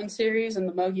Maverick Mountain series and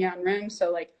the Mogollon Rim. So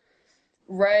like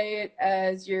right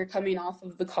as you're coming off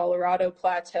of the Colorado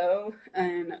Plateau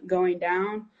and going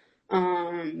down,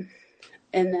 and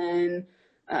then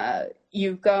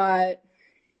you've got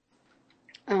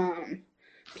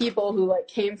people who like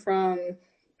came from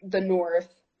the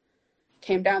north,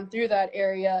 came down through that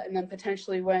area, and then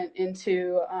potentially went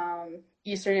into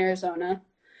eastern Arizona,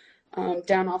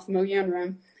 down off the Mogollon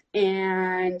Rim.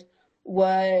 And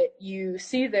what you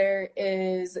see there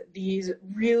is these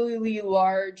really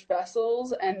large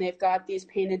vessels, and they've got these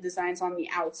painted designs on the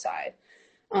outside.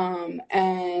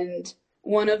 And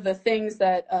one of the things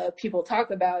that people talk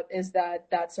about is that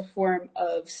that's a form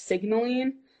of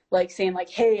signaling, like saying like,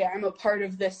 hey, I'm a part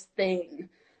of this thing.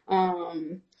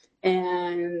 And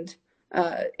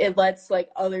it lets like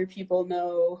other people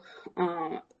know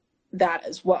that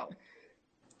as well.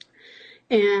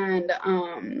 And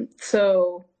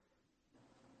so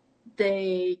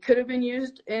they could have been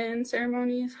used in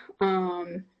ceremonies.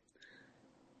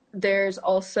 There's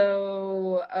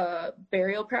also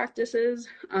burial practices.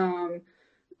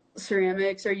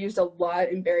 Ceramics are used a lot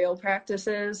in burial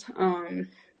practices.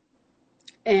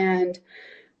 And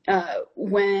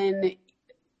when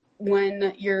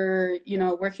you're,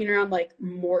 working around like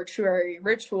mortuary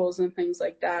rituals and things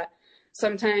like that,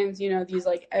 sometimes, these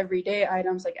like everyday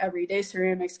items, like everyday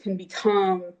ceramics can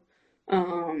become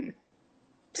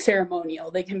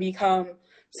ceremonial. They can become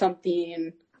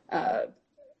something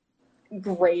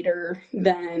greater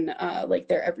than like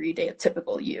their everyday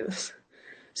typical use.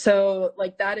 So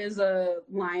like that is a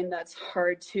line that's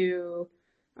hard to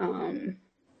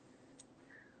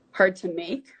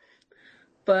make,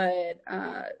 but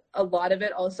a lot of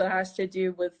it also has to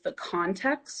do with the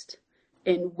context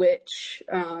in which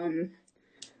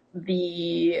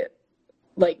the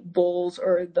like bowls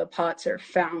or the pots are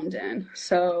found in.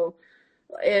 So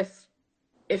if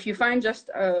you find just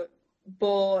a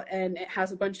bowl and it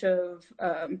has a bunch of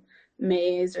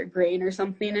maize or grain or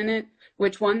something in it,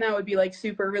 which one that would be like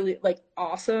super really like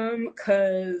awesome,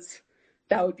 because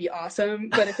that would be awesome.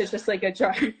 But if it's just like a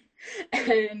jar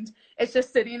and it's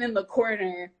just sitting in the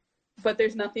corner, but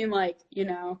there's nothing like,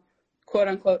 quote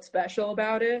unquote special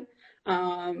about it,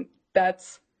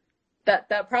 that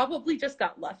probably just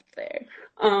got left there.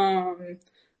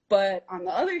 But on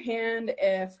the other hand,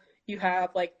 if you have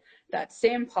like that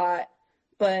same pot,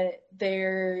 but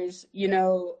there's,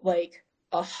 like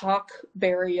a hawk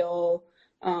burial,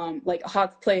 like a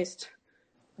hawk placed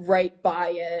right by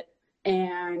it,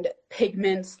 and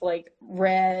pigments like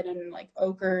red and like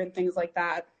ochre and things like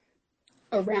that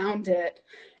around it,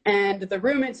 and the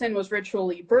room it's in was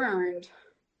ritually burned,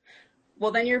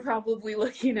 well, then you're probably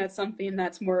looking at something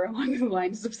that's more along the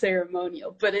lines of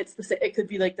ceremonial, but it could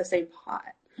be like the same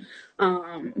pot.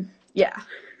 Yeah.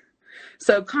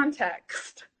 So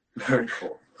context. Very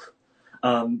cool.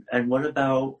 And what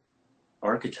about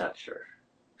architecture?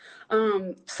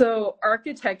 So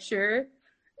architecture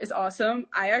is awesome.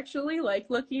 I actually like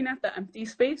looking at the empty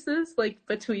spaces like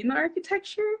between the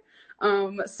architecture.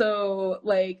 So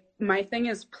like my thing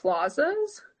is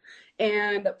plazas,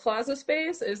 and plaza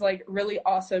space is like really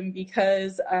awesome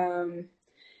because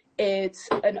it's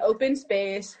an open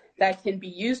space that can be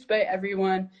used by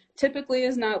everyone, typically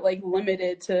is not like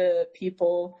limited to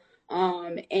people,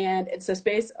 and it's a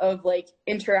space of like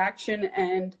interaction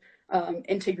and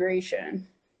integration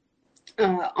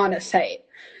on a site.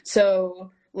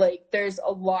 So like there's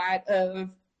a lot of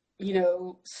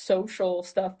social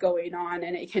stuff going on,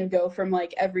 and it can go from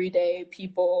like everyday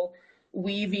people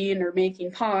weaving or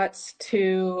making pots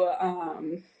to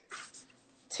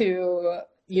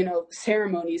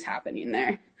ceremonies happening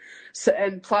there. So,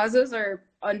 and plazas are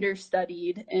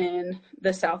understudied in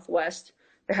the Southwest.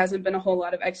 There hasn't been a whole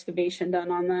lot of excavation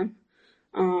done on them.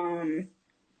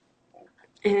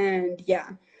 And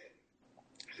yeah,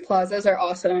 plazas are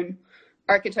awesome.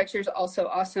 Architecture is also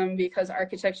awesome because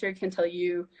architecture can tell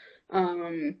you,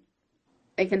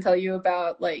 it can tell you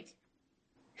about like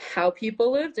how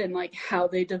people lived and like how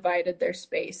they divided their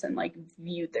space and like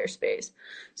viewed their space.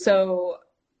 So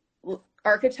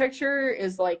architecture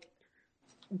is like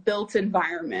built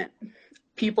environment.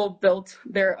 People built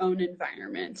their own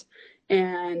environment,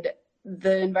 and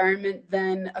the environment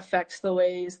then affects the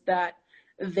ways that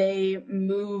they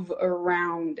move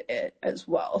around it as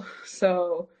well.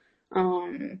 So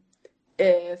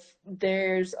if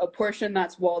there's a portion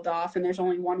that's walled off and there's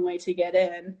only one way to get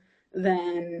in,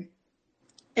 then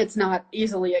it's not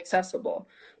easily accessible.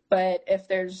 But if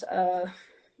there's a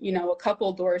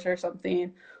couple doors or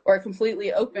something, or a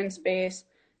completely open space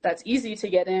that's easy to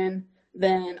get in,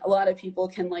 then a lot of people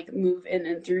can like move in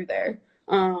and through there.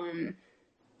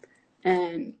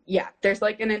 And yeah, there's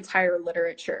like an entire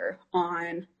literature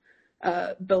on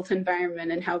built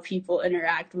environment and how people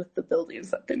interact with the buildings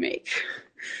that they make.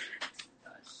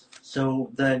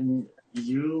 So then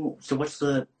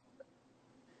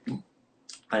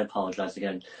I apologize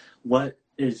again. What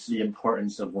is the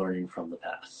importance of learning from the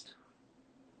past?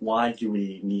 Why do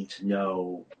we need to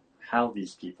know how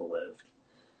these people lived?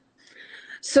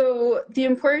 So the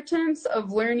importance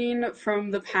of learning from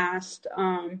the past,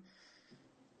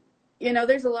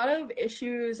 there's a lot of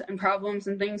issues and problems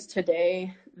and things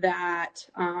today that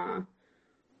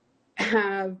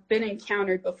have been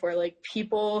encountered before. Like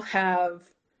people have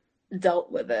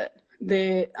dealt with it.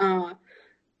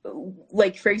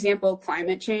 Like for example,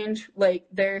 climate change, like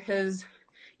there has,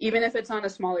 even if it's on a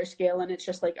smaller scale and it's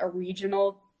just like a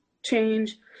regional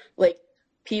change, like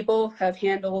people have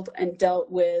handled and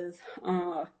dealt with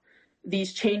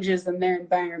these changes in their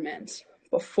environments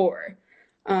before,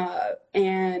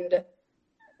 and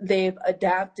they've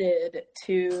adapted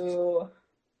to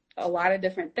a lot of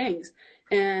different things.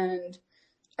 And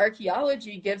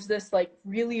archaeology gives this like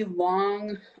really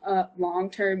long-term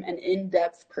and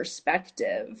in-depth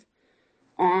perspective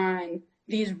on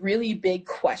these really big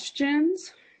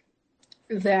questions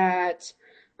that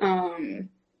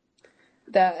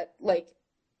that like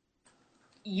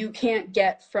you can't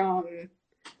get from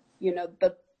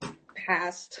the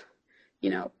past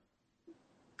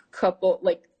couple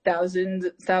like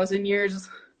thousand years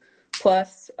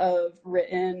plus of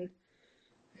written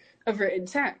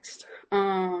text.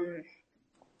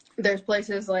 There's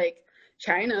places like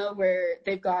China where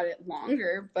they've got it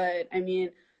longer, but I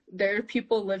mean there are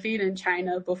people living in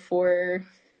China before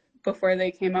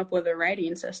they came up with a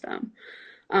writing system.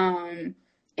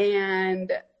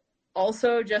 And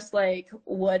also just like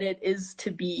what it is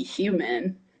to be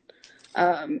human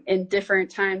in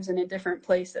different times and in different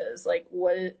places. Like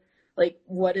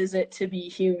what is it to be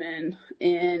human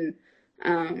in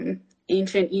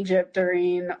ancient Egypt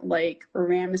during like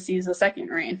Ramesses II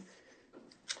reign.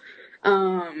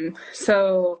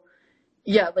 So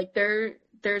yeah, like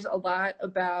there's a lot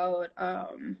about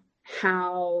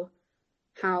how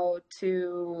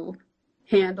to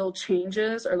handle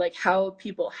changes, or like how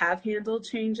people have handled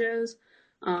changes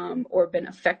or been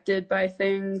affected by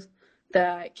things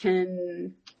that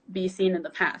can be seen in the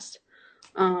past.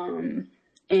 And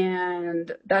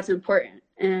that's important.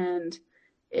 And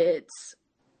it's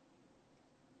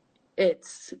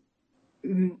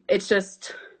it's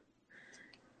just,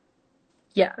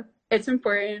 yeah, it's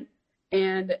important.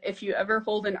 And if you ever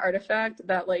hold an artifact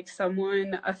that like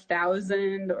someone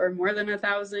 1,000 or more than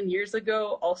 1,000 years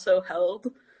ago also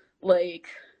held, like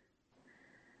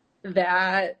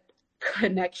that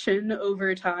connection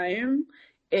over time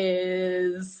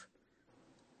is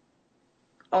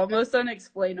almost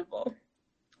unexplainable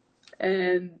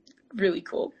and really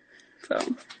cool. So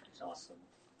That's awesome.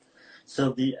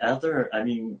 So the other, I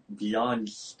mean, beyond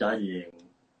studying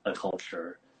a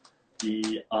culture,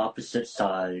 the opposite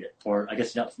side, or I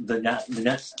guess the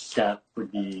next step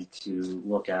would be to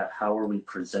look at how are we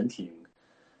presenting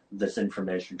this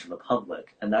information to the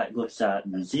public, and that looks at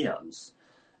museums.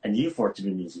 And you've worked in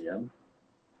a museum,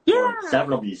 or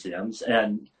several museums,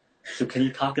 and so can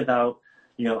you talk about,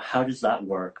 how does that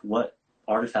work? What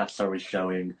artifacts are we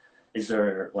showing? Is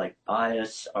there like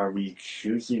bias? Are we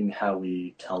choosing how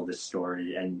we tell this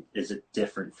story, and is it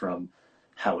different from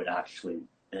how it actually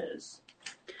is?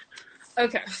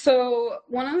 Okay, so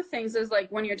one of the things is like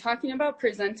when you're talking about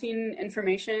presenting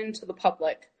information to the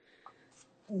public,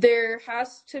 there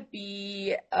has to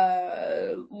be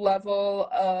a level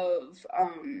of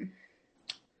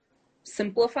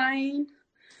simplifying.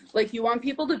 Like you want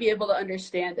people to be able to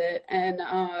understand it, and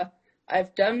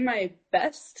I've done my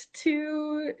best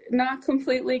to not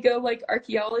completely go like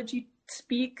archaeology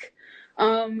speak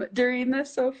during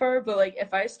this so far, but like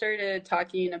if I started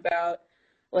talking about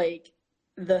like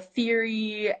the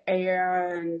theory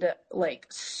and like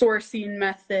sourcing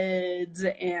methods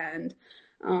and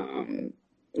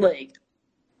like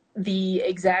the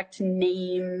exact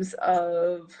names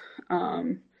of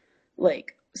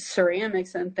like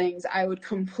ceramics and things, I would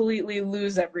completely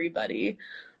lose everybody.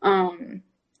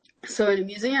 So in a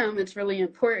museum, it's really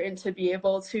important to be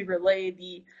able to relay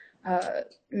the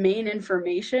main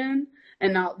information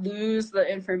and not lose the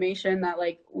information that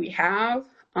like we have.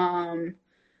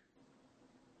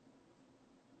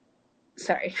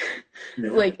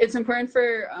 Like it's important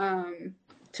for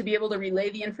to be able to relay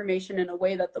the information in a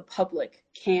way that the public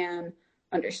can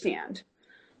understand.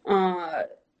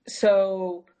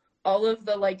 So all of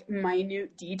the like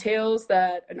minute details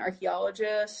that an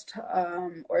archaeologist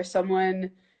or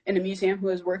someone in a museum who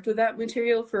has worked with that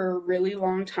material for a really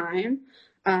long time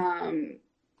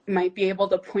might be able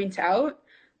to point out,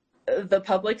 the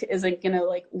public isn't gonna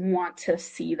like want to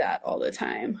see that all the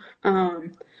time.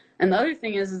 And the other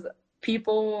thing is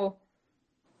people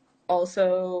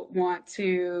also want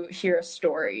to hear a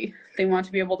story. They want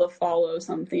to be able to follow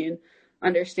something,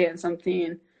 understand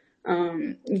something,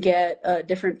 get a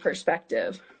different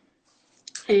perspective.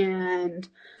 And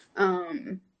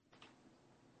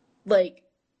like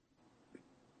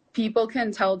people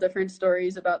can tell different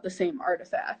stories about the same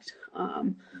artifact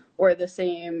or the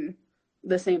same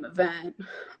event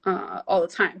all the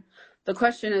time. The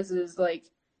question is like,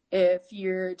 if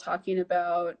you're talking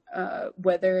about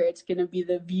whether it's going to be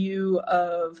the view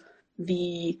of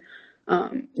the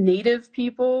native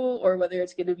people or whether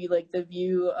it's going to be like the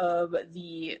view of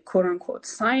the quote unquote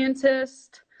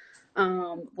scientist,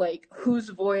 like whose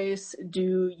voice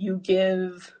do you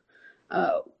give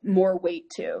more weight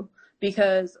to?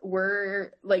 Because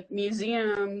we're like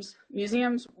museums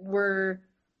were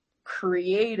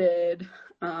created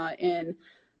in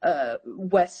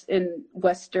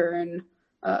Western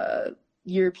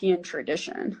European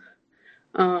tradition.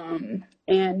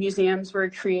 And museums were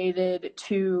created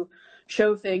to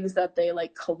show things that they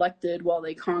like collected while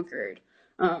they conquered.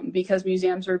 Because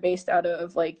museums were based out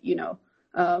of like,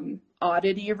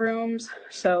 oddity rooms.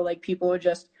 So like people would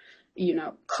just,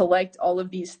 collect all of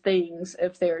these things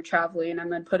if they were traveling and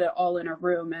then put it all in a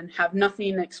room and have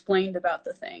nothing explained about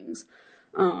the things.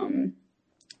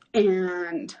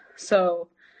 And so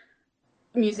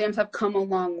museums have come a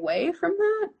long way from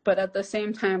that, but at the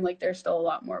same time, like there's still a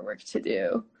lot more work to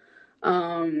do.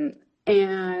 And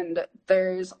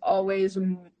there's always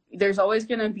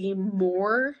going to be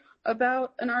more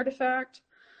about an artifact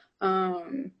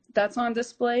that's on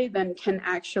display than can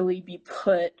actually be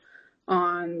put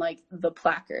on like the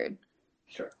placard.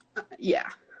 Sure. Yeah.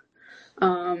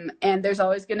 And there's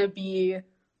always going to be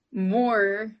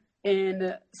more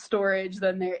in storage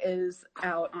than there is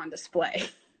out on display.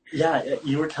 Yeah,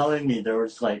 you were telling me there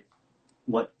was like,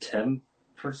 what, 10%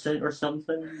 or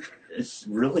something? It's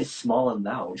really small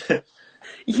amount.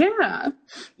 Yeah.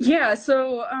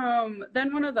 So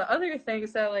then one of the other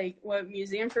things that like what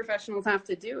museum professionals have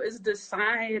to do is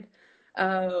decide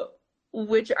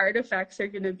which artifacts are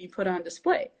going to be put on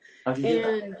display. How do you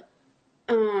do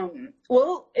that?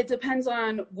 Well, it depends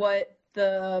on what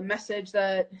the message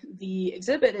that the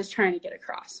exhibit is trying to get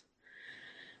across.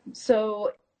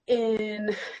 So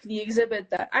in the exhibit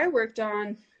that I worked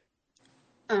on,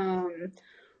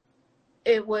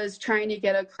 it was trying to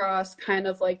get across kind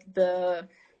of like the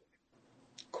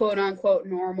quote unquote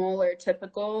normal or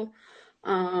typical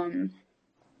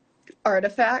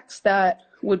artifacts that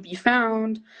would be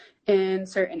found in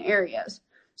certain areas.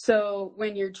 So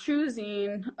when you're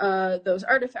choosing those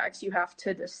artifacts, you have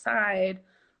to decide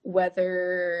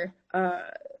whether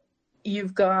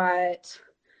you've got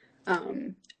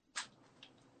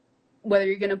whether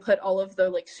you're going to put all of the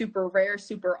like super rare,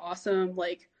 super awesome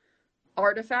like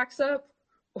artifacts up,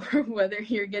 or whether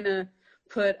you're going to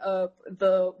put up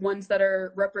the ones that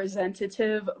are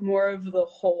representative more of the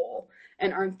whole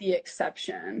and aren't the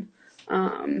exception.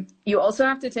 You also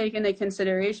have to take into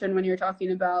consideration when you're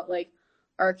talking about like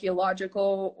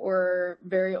archaeological or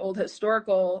very old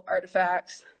historical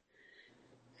artifacts,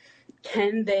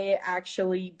 can they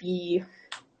actually be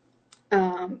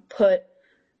put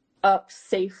up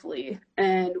safely,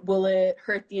 and will it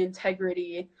hurt the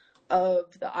integrity of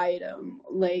the item?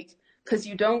 Like, because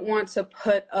you don't want to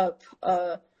put up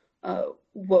a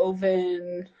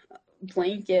woven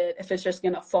blanket if it's just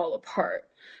going to fall apart,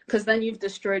 because then you've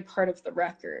destroyed part of the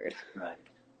record. Right.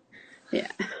 Yeah.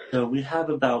 So we have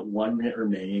about 1 minute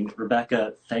remaining.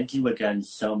 Rebecca, thank you again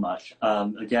so much.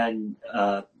 Again,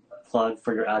 plug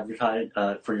for your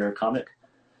for your comic.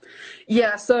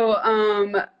 Yeah. So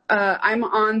I'm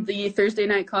on the Thursday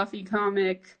Night Coffee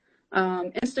comic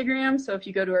Instagram. So if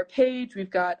you go to our page,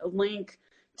 we've got a link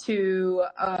to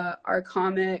our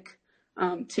comic,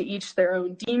 To Each Their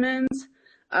Own Demons.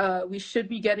 We should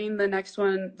be getting the next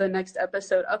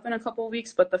episode up in a couple of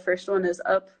weeks, but the first one is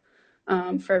up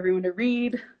for everyone to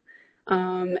read.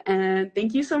 And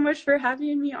thank you so much for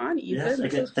having me on, Ethan. Yes,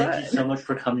 again, thank you so much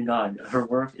for coming on. Her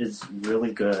work is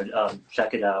really good.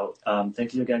 Check it out.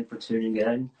 Thank you again for tuning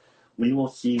in. We will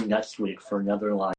see you next week for another live.